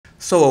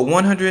So a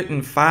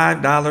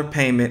 $105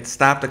 payment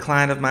stopped a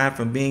client of mine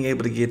from being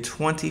able to get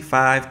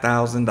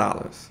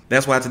 $25,000.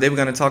 That's why today we're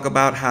going to talk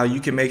about how you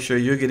can make sure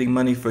you're getting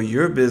money for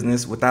your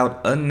business without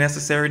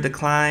unnecessary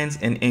declines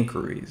and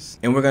inquiries.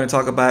 And we're going to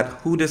talk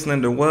about who this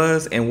lender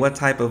was and what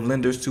type of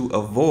lenders to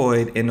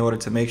avoid in order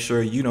to make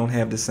sure you don't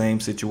have the same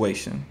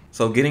situation.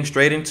 So getting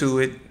straight into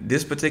it,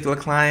 this particular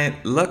client,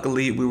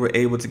 luckily we were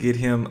able to get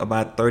him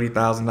about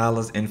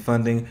 $30,000 in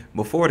funding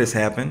before this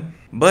happened.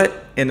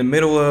 But in the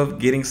middle of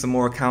getting some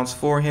more accounts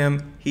for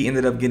him, he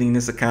ended up getting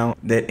this account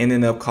that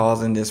ended up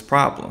causing this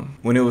problem.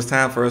 When it was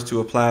time for us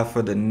to apply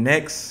for the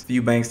next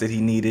few banks that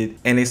he needed,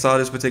 and they saw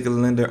this particular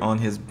lender on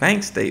his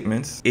bank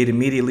statements, it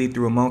immediately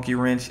threw a monkey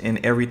wrench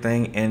in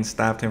everything and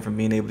stopped him from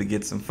being able to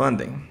get some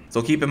funding.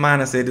 So keep in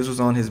mind, I said this was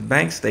on his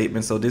bank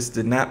statement, so this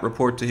did not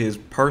report to his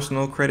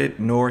personal credit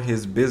nor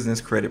his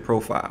business credit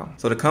profile.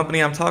 So the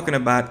company I'm talking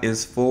about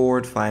is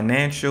Forward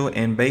Financial,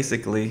 and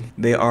basically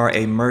they are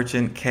a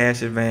merchant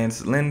cash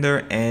advance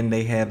lender, and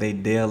they have a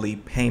daily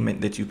payment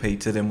that you pay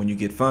to them when you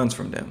get funds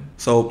from them.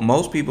 So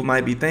most people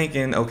might be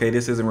thinking, okay,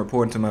 this isn't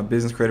reporting to my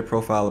business credit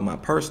profile or my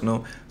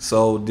personal,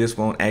 so this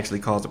won't actually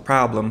cause a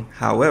problem.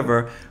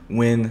 However,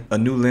 when a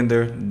new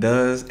lender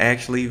does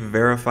actually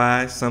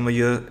verify some of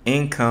your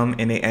income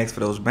and they ask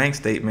for those bank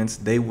statements,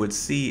 they would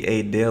see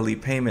a daily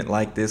payment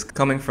like this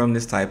coming from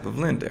this type of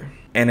lender.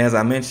 And as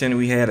I mentioned,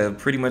 we had a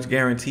pretty much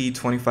guaranteed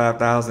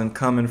 $25,000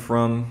 coming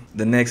from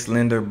the next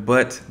lender,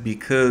 but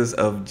because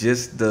of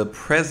just the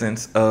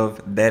presence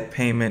of that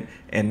payment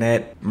and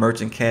that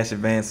merchant cash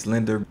advance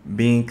lender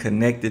being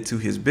connected to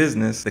his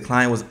business, the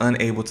client was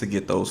unable to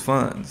get those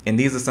funds. And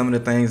these are some of the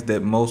things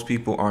that most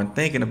people aren't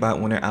thinking about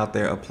when they're out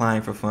there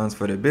applying for funds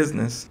for their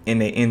business, and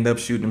they end up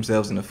shooting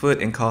themselves in the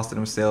foot and costing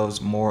themselves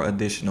more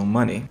additional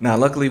money. Now,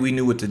 luckily we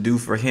knew what to do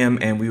for him,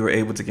 and we were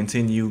able to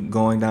continue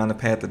going down the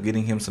path of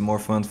getting him some more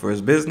funds for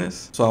his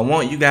business. So I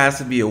want you guys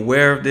to be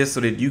aware of this so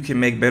that you can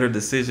make better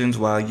decisions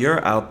while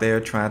you're out there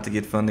trying to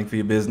get funding for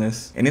your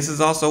business. And this is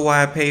also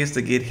why it pays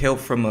to get help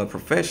from a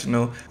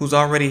professional who's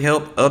already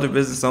helped other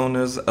business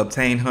owners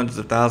obtain hundreds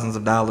of thousands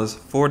of dollars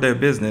for their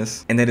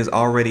business, and that is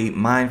already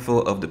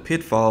mindful of the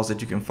pitfalls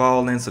that you can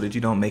fall in so that you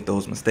don't make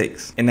those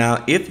mistakes. And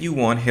now, if you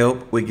want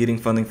help with getting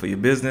funding for your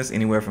business,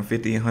 anywhere from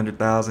 $50,000 and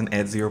 $100,000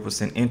 at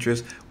 0%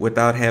 interest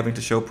without having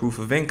to show proof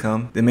of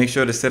income, then make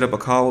sure to set up a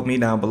call with me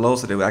down below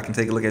so that I can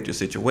take a look at your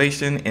situation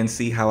and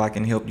see how I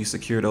can help you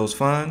secure those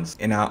funds.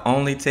 And I'll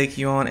only take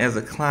you on as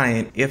a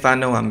client if I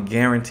know I'm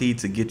guaranteed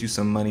to get you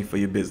some money for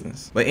your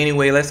business. But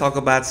anyway, let's talk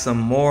about some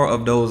more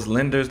of those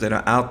lenders that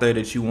are out there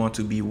that you want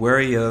to be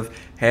wary of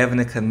having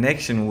a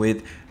connection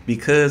with,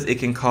 because it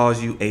can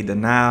cause you a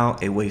denial,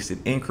 a wasted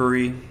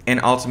inquiry, and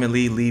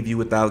ultimately leave you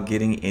without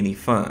getting any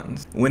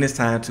funds when it's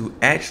time to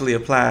actually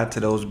apply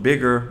to those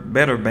bigger,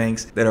 better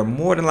banks that are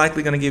more than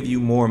likely going to give you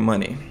more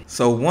money.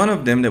 So one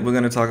of them that we're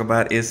going to talk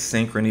about is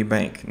Synchrony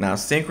Bank. Now,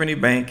 Synchrony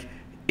Bank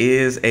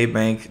is a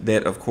bank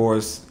that, of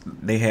course,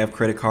 they have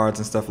credit cards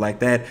and stuff like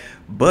that,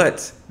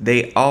 but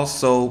they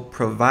also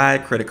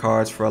provide credit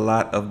cards for a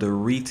lot of the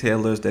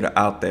retailers that are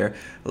out there.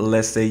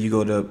 Let's say you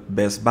go to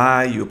Best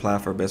Buy, you apply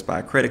for a Best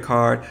Buy credit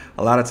card.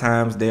 A lot of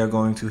times they are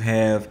going to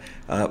have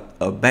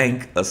a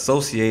bank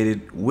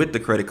associated with the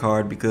credit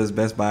card because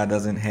Best Buy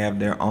doesn't have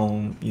their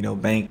own,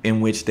 bank in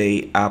which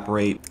they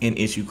operate and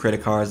issue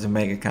credit cards and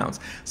bank accounts.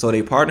 So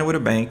they partner with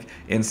a bank,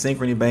 and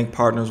Synchrony Bank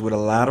partners with a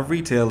lot of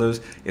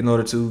retailers in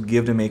order to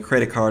give them a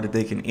credit card that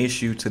they can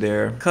issue to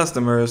their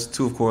customers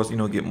to, of course,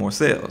 get more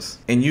sales.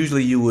 And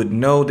usually you would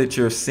know that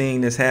you're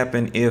seeing this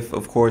happen if,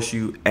 of course,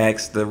 you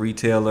ask the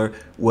retailer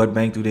what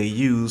bank do they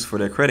use for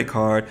their credit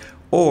card,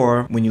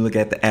 or when you look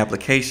at the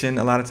application,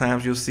 a lot of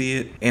times you'll see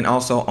it. And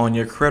also on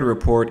your credit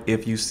report,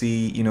 if you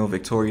see,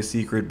 Victoria's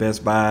Secret,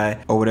 Best Buy,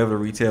 or whatever the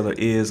retailer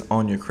is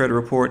on your credit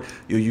report,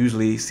 you'll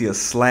usually see a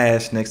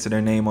slash next to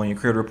their name on your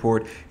credit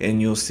report, and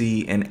you'll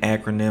see an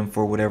acronym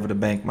for whatever the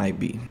bank might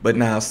be. But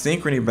now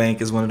Synchrony Bank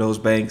is one of those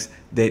banks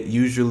that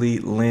usually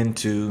lend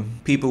to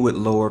people with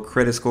lower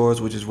credit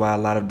scores, which is why a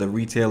lot of the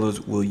retailers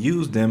will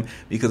use them,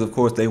 because of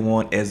course they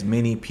want as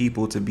many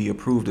people to be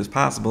approved as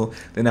possible.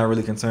 They're not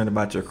really concerned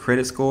about your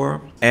credit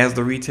score as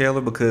the retailer,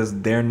 because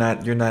you're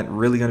not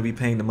really going to be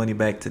paying the money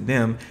back to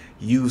them.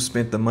 You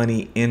spent the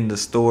money in the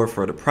store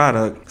for the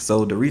product,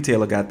 so the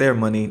retailer got their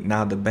money.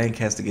 Now the bank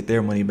has to get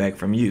their money back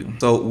from you.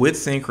 So with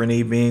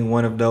Synchrony being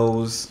one of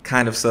those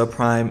kind of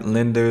subprime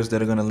lenders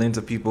that are going to lend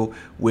to people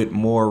with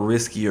more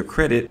riskier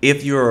credit,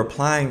 if you're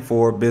applying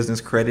for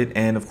business credit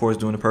and of course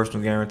doing a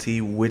personal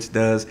guarantee, which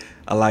does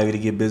allow you to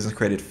get business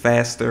credit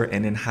faster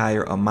and in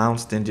higher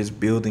amounts than just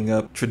building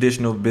up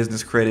traditional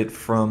business credit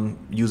from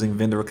using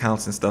vendor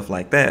accounts and stuff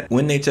like that.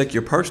 When they check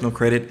your personal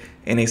credit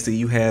and they see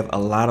you have a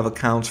lot of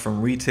accounts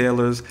from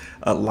retailers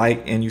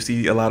and you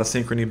see a lot of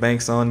Synchrony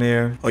banks on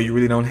there, or you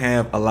really don't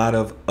have a lot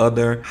of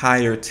other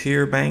higher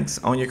tier banks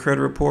on your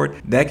credit report,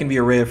 that can be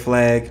a red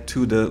flag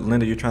to the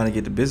lender you're trying to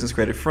get the business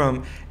credit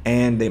from,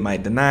 and they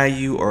might deny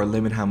you or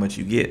limit how much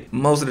you get.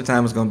 Most of the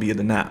time it's going to be a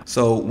denial.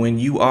 So when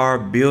you are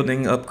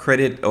building up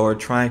credit or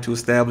trying to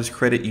establish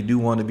credit, you do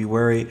want to be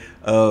wary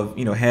of,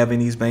 having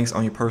these banks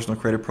on your personal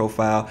credit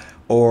profile,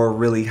 or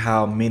really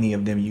how many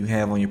of them you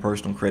have on your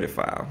personal credit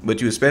file. But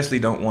you especially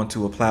don't want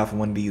to apply for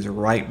one of these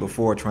right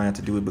before trying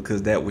to do it,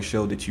 because that would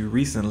show that you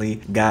recently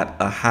got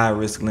a high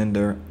risk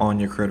lender on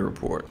your credit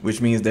report, which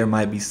means there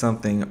might be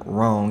something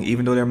wrong,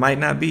 even though there might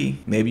not be.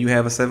 Maybe you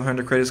have a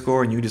 700 credit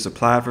score and you just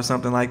applied for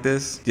something like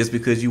this just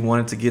because you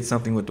wanted to get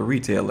something with the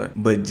retailer.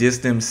 But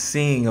just them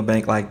seeing a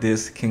bank like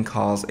this can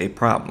cause a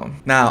problem.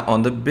 Now,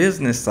 on the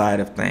business side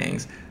of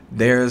things,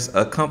 there's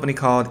a company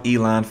called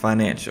Elan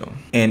Financial,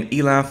 and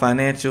Elan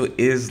Financial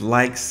is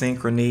like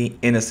Synchrony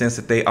in the sense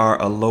that they are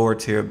a lower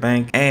tier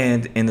bank,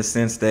 and in the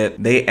sense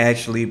that they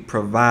actually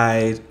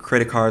provide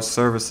credit card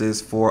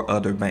services for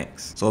other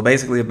banks. So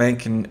basically a bank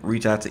can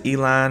reach out to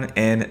Elan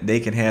and they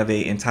can have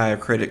an entire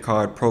credit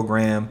card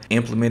program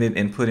implemented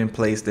and put in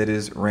place that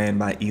is ran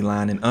by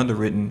Elan and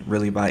underwritten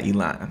really by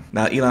Elan.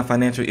 Now, Elan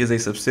Financial is a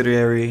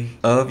subsidiary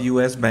of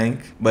US Bank,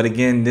 but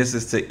again, this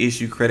is to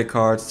issue credit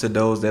cards to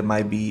those that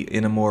might be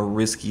in a more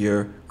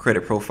riskier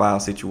credit profile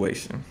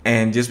situation.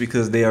 And just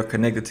because they are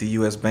connected to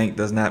US Bank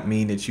does not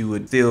mean that you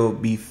would still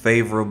be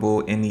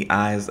favorable in the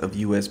eyes of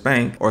US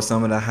Bank or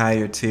some of the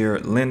higher tier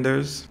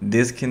lenders.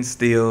 This can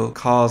still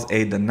cause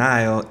a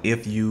denial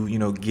if you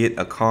get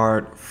a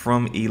card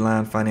from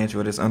Elan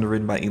Financial that's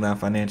underwritten by Elan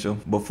Financial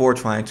before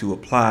trying to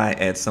apply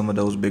at some of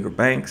those bigger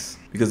banks,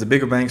 because the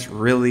bigger banks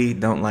really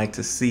don't like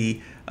to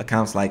see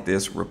accounts like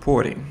this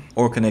reporting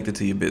or connected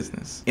to your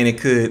business, and it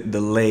could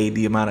delay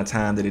the amount of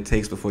time that it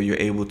takes before you're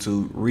able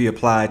to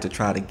reapply to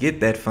try to get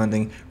that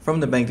funding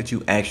from the bank that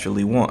you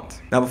actually want.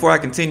 Now, before I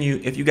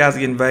continue, if you guys are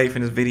getting value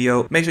from this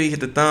video, make sure you hit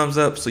the thumbs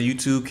up so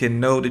YouTube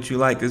can know that you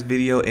like this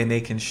video and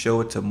they can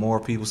show it to more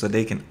people so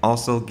they can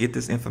also get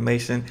this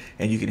information,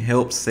 and you can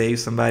help save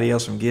somebody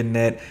else from getting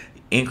that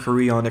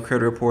inquiry on the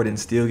credit report and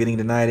still getting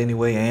denied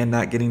anyway and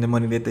not getting the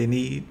money that they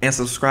need. And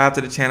subscribe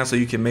to the channel so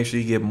you can make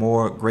sure you get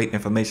more great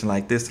information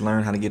like this to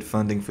learn how to get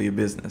funding for your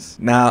business.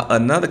 Now,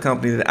 another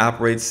company that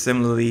operates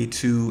similarly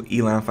to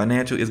Elan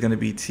Financial is going to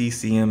be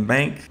TCM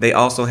Bank. They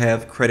also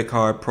have credit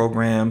card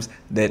programs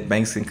that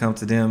banks can come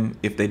to them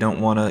if they don't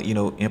want to,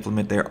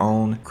 implement their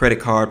own credit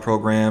card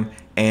program,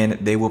 and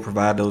they will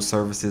provide those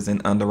services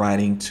and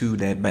underwriting to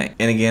that bank.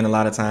 And again, a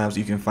lot of times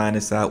you can find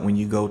this out when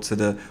you go to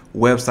the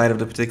website of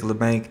the particular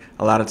bank.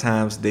 A lot of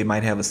times they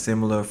might have a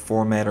similar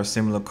format or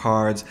similar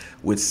cards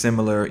with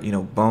similar,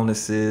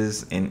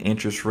 bonuses and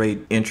interest rate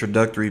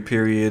introductory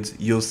periods.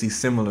 You'll see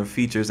similar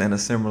features and a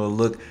similar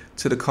look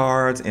to the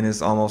cards, and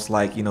it's almost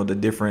like, the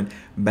different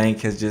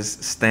bank has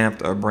just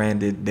stamped or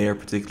branded their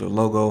particular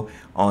logo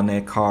on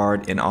that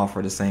card and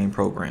offer the same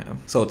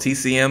program. So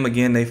TCM,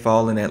 again, they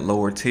fall in that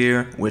lower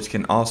tier, which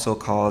can also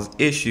cause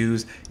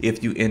issues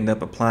if you end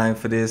up applying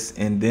for this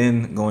and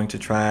then going to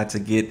try to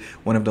get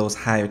one of those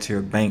higher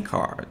tier bank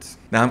cards.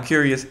 Now, I'm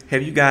curious,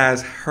 have you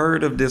guys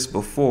heard of this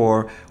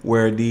before,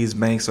 where these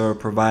banks are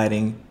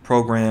providing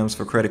programs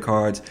for credit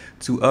cards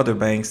to other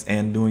banks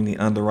and doing the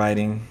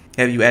underwriting?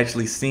 Have you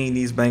actually seen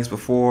these banks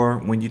before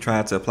when you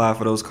try to apply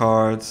for those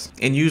cards?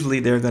 And usually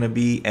they're going to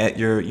be at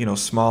your,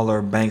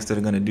 smaller banks that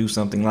are going to do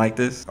something like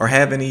this. Or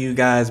have any of you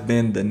guys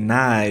been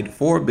denied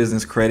for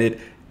business credit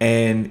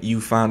and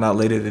you found out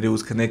later that it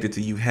was connected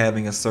to you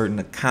having a certain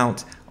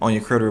account on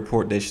your credit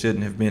report that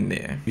shouldn't have been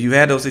there? If you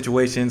had those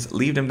situations,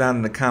 leave them down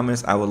in the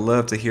comments. I would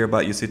love to hear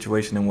about your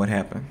situation and what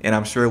happened, and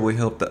I'm sure it will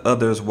help the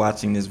others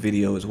watching this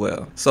video as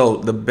well. So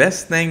the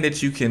best thing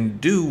that you can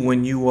do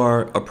when you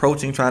are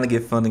approaching trying to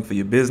get funding for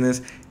your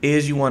business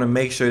is you want to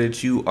make sure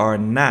that you are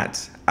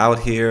not out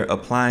here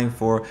applying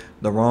for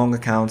the wrong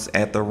accounts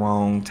at the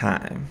wrong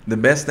time. The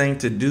best thing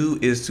to do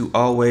is to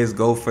always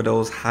go for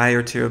those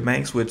higher tier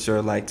banks, which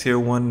are like tier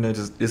one.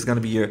 It's going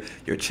to be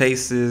your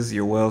Chases,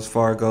 your Wells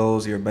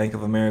Fargos, your Bank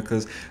of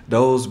Americas.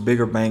 Those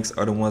bigger banks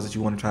are the ones that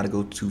you want to try to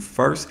go to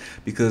first,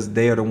 because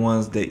they are the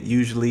ones that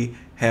usually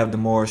have the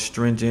more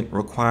stringent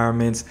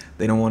requirements.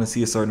 They don't want to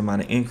see a certain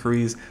amount of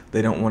inquiries.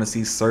 They don't want to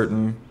see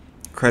certain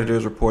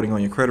creditors reporting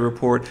on your credit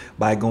report.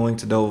 By going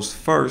to those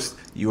first,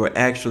 you are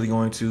actually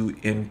going to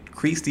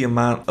increase the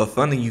amount of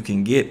funding you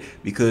can get,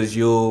 because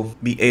you'll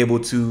be able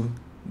to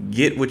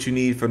get what you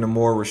need from the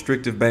more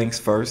restrictive banks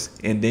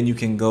first, and then you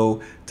can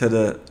go to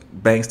the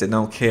banks that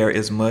don't care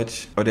as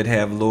much or that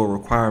have lower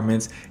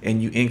requirements,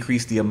 and you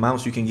increase the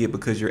amounts you can get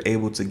because you're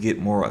able to get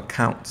more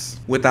accounts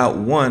without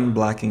one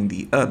blocking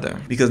the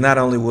other. Because not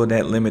only will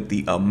that limit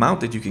the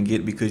amount that you can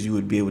get because you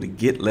would be able to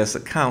get less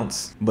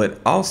accounts,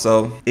 but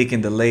also it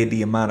can delay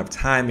the amount of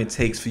time it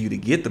takes for you to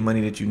get the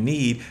money that you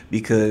need,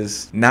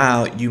 because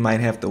now you might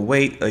have to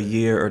wait a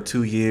year or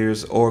 2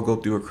 years or go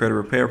through a credit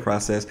repair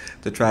process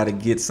to try to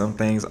get some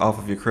things off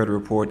of your credit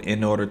report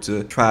in order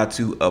to try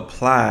to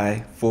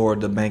apply for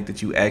the bank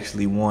that you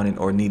actually wanted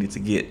or needed to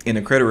get. And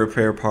the credit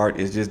repair part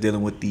is just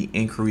dealing with the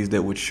inquiries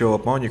that would show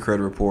up on your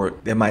credit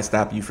report that might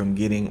stop you from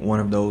getting one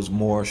of those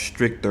more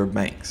stricter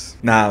banks.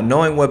 Now,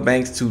 knowing what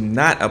banks to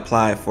not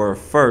apply for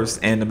first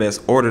and the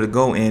best order to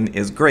go in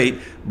is great,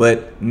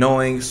 but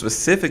knowing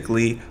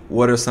specifically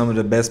what are some of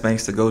the best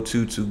banks to go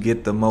to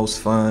get the most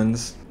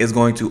funds is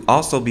going to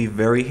also be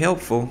very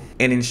helpful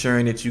in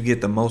ensuring that you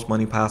get the most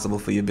money possible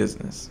for your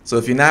business. So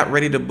if you're not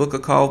ready to book a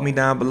call with me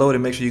down below,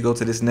 then make sure you go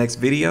to this next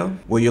video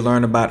where you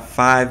learn about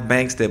 5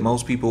 banks that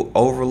most people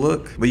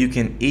overlook, but you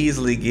can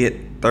easily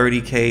get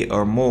 $30K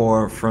or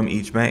more from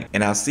each bank.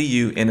 And I'll see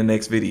you in the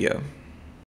next video.